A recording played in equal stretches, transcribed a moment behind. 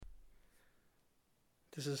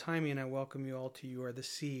This is Jaime, and I welcome you all to You Are the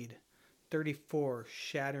Seed. 34,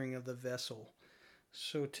 Shattering of the Vessel.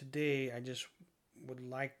 So today I just would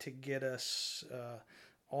like to get us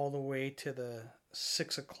all the way to the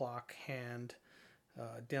 6 o'clock hand,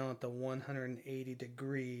 down at the 180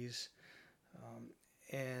 degrees.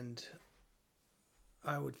 And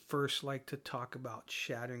I would first like to talk about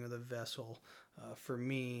shattering of the vessel. For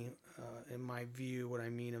me, in my view, what I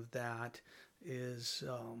mean of that is,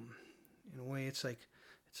 in a way, it's like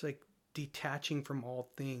detaching from all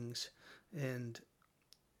things. And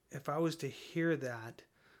if I was to hear that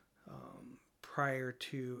prior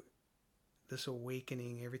to this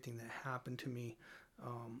awakening, everything that happened to me,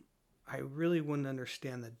 I really wouldn't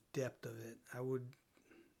understand the depth of it. I would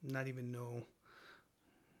not even know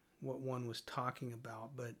what one was talking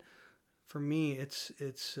about. But for me, it's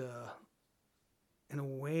in a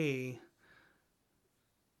way,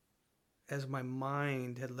 as my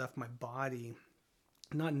mind had left my body,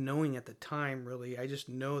 not knowing at the time really. I just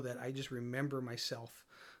know that I just remember myself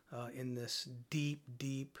in this deep,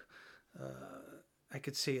 deep, I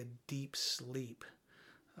could say a deep sleep,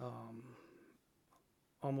 um,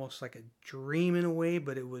 almost like a dream in a way,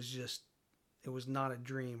 but it was not a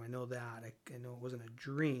dream. I know that. I know it wasn't a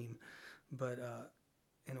dream, but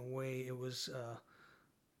in a way, it was.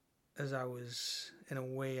 As I was, in a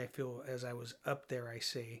way, I feel as I was up there, I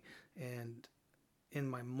say, and in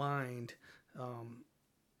my mind, um,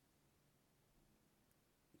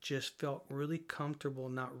 just felt really comfortable,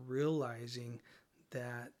 not realizing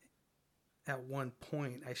that at one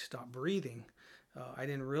point I stopped breathing. I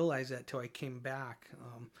didn't realize that till I came back.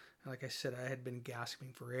 Like I said, I had been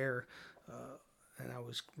gasping for air, and I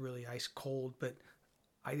was really ice cold, but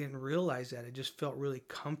I didn't realize that. It just felt really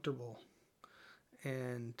comfortable.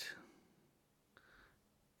 And,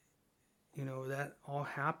 that all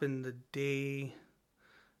happened the day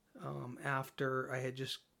after I had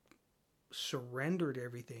just surrendered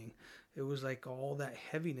everything. It was like all that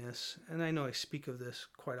heaviness, and I know I speak of this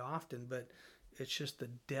quite often, but it's just the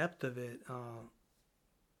depth of it.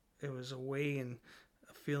 It was a way and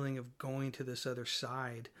a feeling of going to this other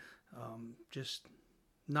side, just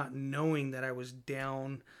not knowing that I was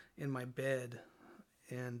down in my bed,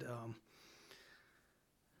 and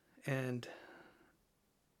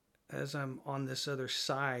as I'm on this other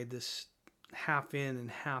side, this half in and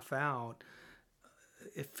half out,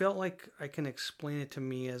 it felt like I can explain it to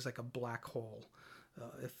me as like a black hole.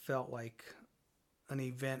 It felt like an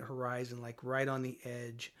event horizon, like right on the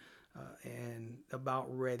edge, and about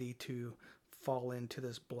ready to fall into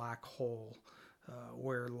this black hole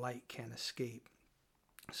where light can't escape.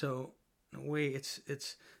 So in a way,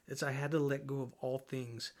 it's I had to let go of all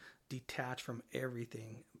things, detach from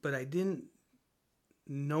everything, but I didn't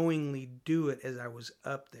knowingly do it as I was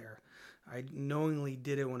up there. I knowingly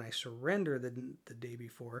did it when I surrendered the day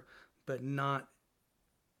before, but not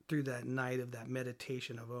through that night of that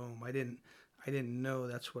meditation of Om. I didn't know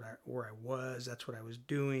that's where I was. That's what I was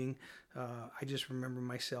doing. I just remember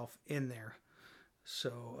myself in there.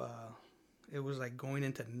 So it was like going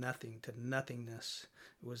into nothing, to nothingness.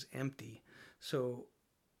 It was empty. So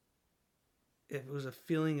it was a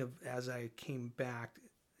feeling of, as I came back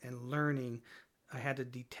and learning, I had to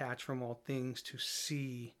detach from all things to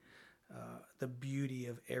see the beauty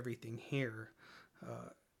of everything here.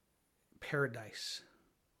 Paradise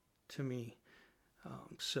to me.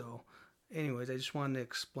 So, anyways, I just wanted to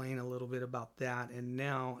explain a little bit about that. And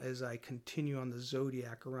now, as I continue on the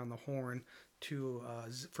zodiac around the horn to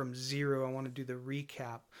from 0, I want to do the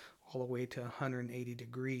recap all the way to 180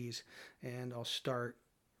 degrees. And I'll start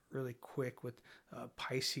really quick with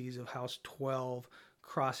Pisces of House 12,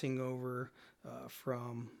 crossing over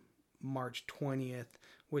from March 20th,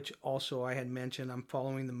 which also I had mentioned I'm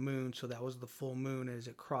following the moon, so that was the full moon as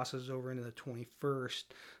it crosses over into the 21st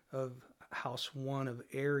of House 1 of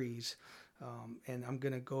Aries. And I'm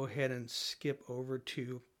going to go ahead and skip over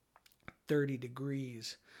to 30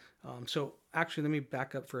 degrees. So actually, let me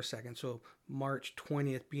back up for a second. So March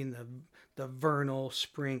 20th being the vernal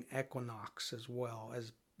spring equinox, as well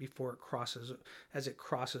as before it crosses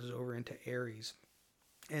over into Aries.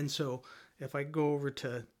 And so if I go over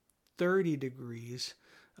to 30 degrees,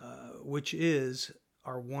 which is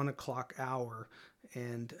our 1 o'clock hour,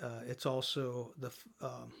 and it's also the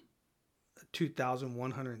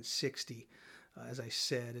 2160. As I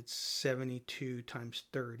said, it's 72 times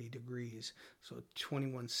 30 degrees, so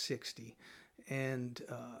 2160. And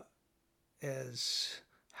as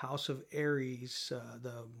House of Aries,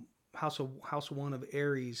 the House 1 of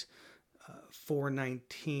Aries,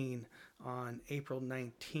 419 on April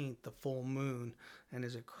 19th, the full moon, and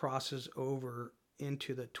as it crosses over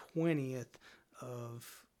into the 20th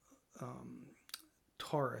of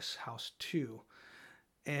Taurus, house 2.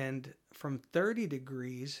 And from 30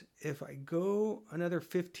 degrees, if I go another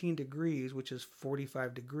 15 degrees, which is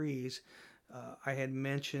 45 degrees, I had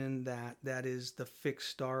mentioned that that is the fixed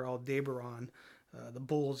star Aldebaran, the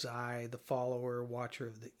bullseye, the follower, watcher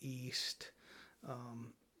of the east.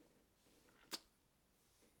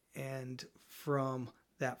 And from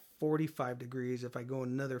that 45 degrees, if I go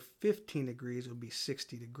another 15 degrees, it would be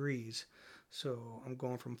 60 degrees. So I'm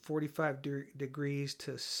going from 45 degrees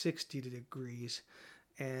to 60 degrees.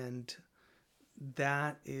 And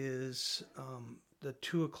that is the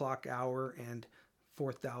 2 o'clock hour and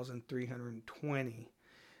 4,320.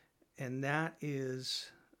 And that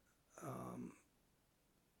is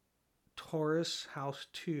Taurus, house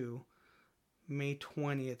 2, May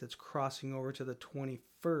 20th. It's crossing over to the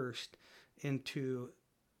 21st into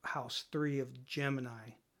house 3 of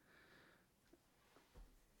Gemini.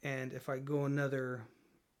 And if I go another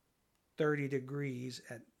 30 degrees,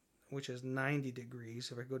 which is 90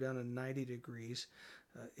 degrees, if I go down to 90 degrees,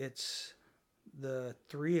 it's the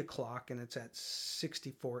 3 o'clock and it's at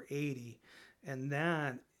 6480. And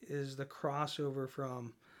that is the crossover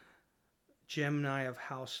from Gemini of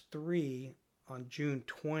house 3 on June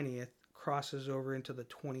 20th, crosses over into the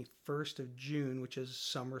 21st of June, which is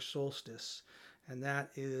summer solstice. And that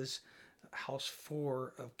is house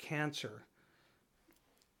 4 of Cancer.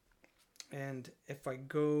 And if I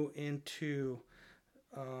go into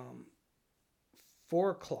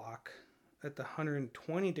 4 o'clock at the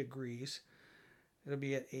 120 degrees, it'll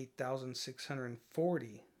be at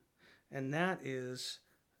 8,640. And that is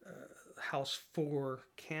house 4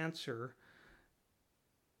 Cancer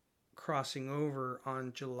crossing over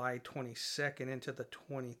on July 22nd into the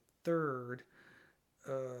 23rd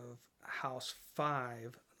of house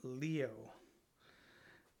 5 Leo.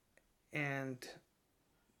 And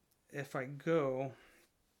if I go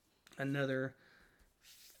another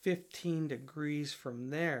 15 degrees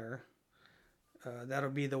from there, that'll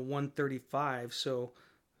be the 135. So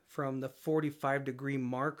from the 45 degree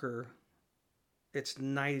marker, it's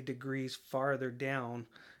 90 degrees farther down.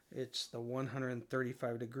 It's the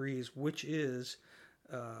 135 degrees, which is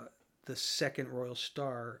the second royal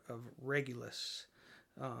star of Regulus.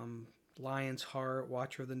 Lion's heart,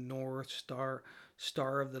 watcher of the north, star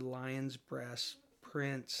of the lion's breast,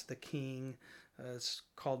 prince, the king. It's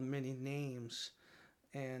called many names.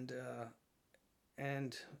 And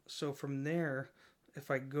so from there,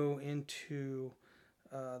 if I go into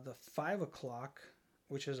the 5 o'clock,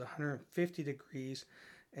 which is 150 degrees,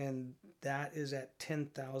 and that is at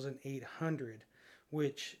 10,800,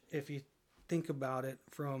 which, if you think about it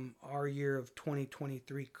from our year of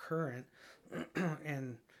 2023 current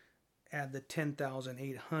and add the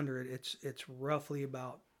 10,800, it's roughly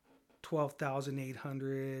about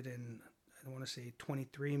 12,800 and I want to say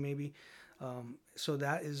 23 maybe. So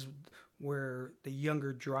that is where the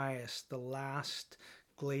Younger Dryas, the last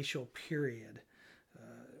glacial period,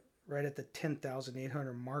 right at the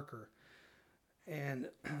 10,800 marker. And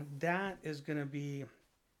that is going to be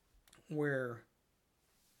where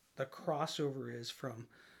the crossover is from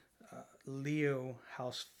Leo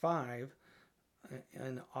house 5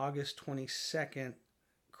 and August 22nd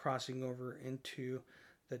crossing over into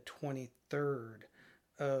the 23rd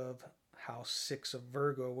of house 6 of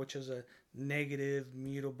Virgo, which is a negative,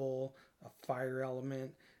 mutable, a fire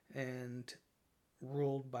element, and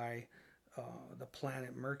ruled by the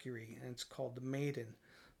planet Mercury, and it's called the Maiden.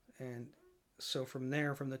 And so from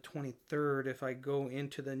there, from the 23rd, if I go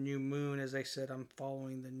into the new moon, as I said, I'm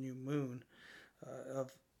following the new moon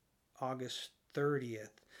of August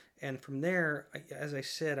 30th. And from there, as I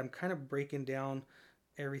said, I'm kind of breaking down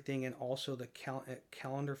everything and also the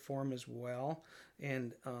calendar form as well.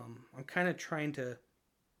 And I'm kind of trying to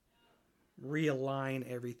realign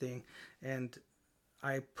everything. And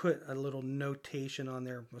I put a little notation on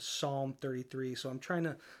there, Psalm 33. So I'm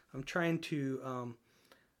trying to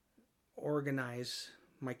organize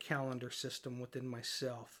my calendar system within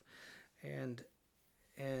myself. And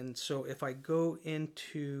so if I travel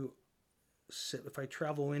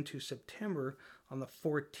into September on the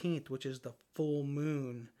 14th, which is the full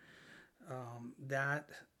moon, that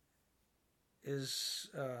is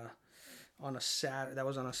on a Saturday. That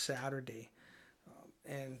was on a Saturday.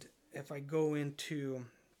 And if I go into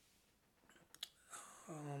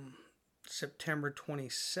September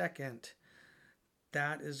 22nd,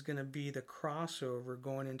 that is going to be the crossover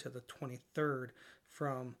going into the 23rd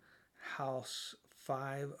from house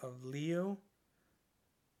 5 of Leo.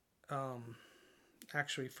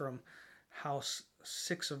 Actually from house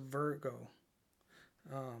 6 of Virgo,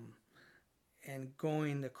 and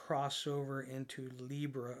going the crossover into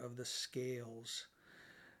Libra of the scales.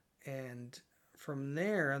 And from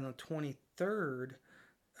there, on the 23rd,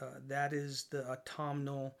 that is the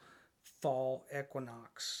autumnal fall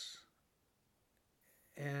equinox.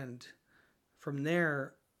 And from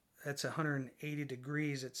there, that's 180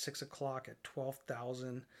 degrees at 6 o'clock at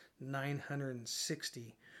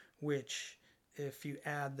 12,960, which, if you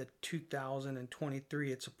add the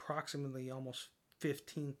 2023, it's approximately almost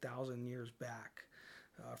 15,000 years back.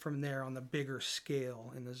 From there, on the bigger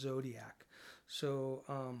scale in the zodiac. So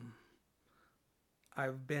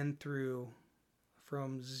I've been through,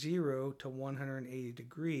 from 0 to 180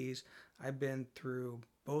 degrees, I've been through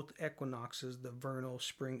both equinoxes, the vernal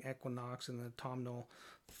spring equinox and the autumnal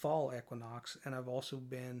fall equinox, and I've also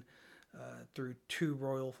been through two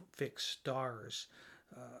royal fixed stars,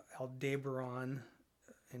 Aldebaran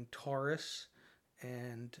in Taurus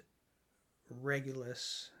and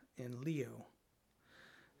Regulus in Leo.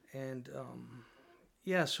 And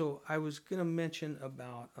yeah, so I was gonna mention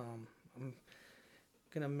about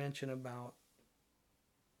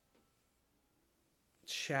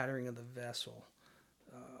shattering of the vessel.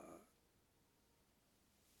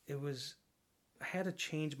 I had to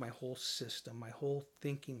change my whole system, my whole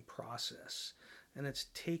thinking process, and it's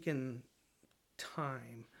taken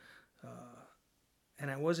time,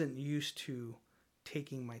 and I wasn't used to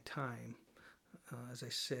taking my time. As I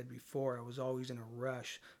said before, I was always in a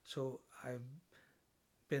rush, so I've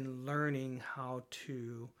been learning how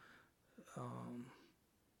to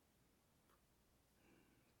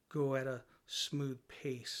go at a smooth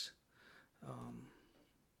pace,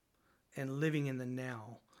 and living in the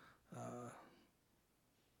now.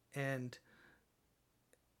 And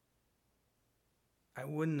I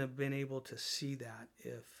wouldn't have been able to see that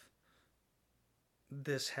if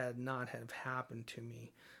this had not have happened to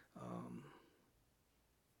me.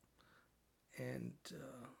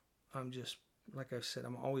 I'm just, like I've said,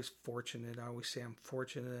 I'm always fortunate. I always say I'm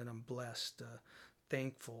fortunate and I'm blessed,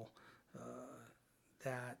 thankful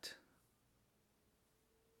that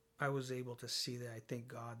I was able to see that. I thank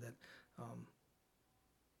God that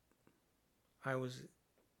I was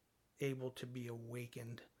able to be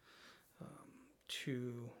awakened,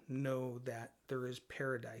 to know that there is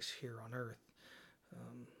paradise here on earth.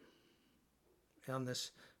 On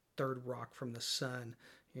this third rock from the sun,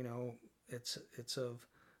 it's of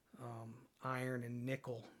iron and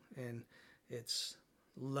nickel, and it's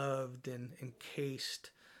loved and encased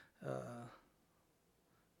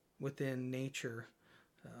within nature,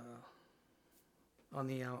 on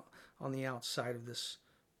the outside of this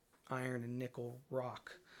iron and nickel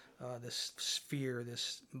rock, this sphere,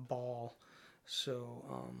 this ball. So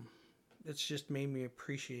it's just made me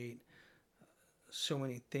appreciate so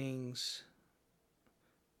many things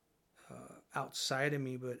outside of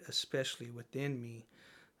me, but especially within me.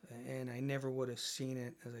 And I never would have seen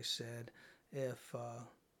it, as I said, if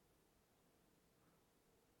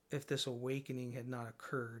this awakening had not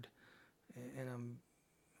occurred. And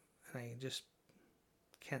I just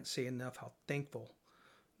can't say enough how thankful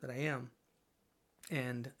that I am.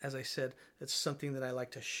 And as I said, it's something that I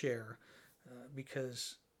like to share,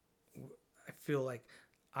 because I feel like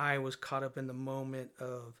I was caught up in the moment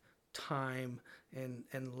of time and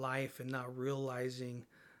life, and not realizing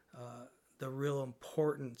the real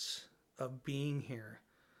importance of being here.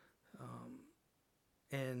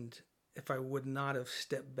 And if I would not have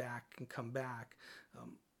stepped back and come back,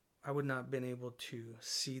 I would not have been able to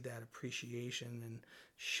see that appreciation and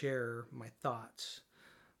share my thoughts.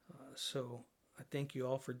 So I thank you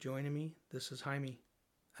all for joining me. This is Jaime,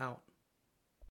 out.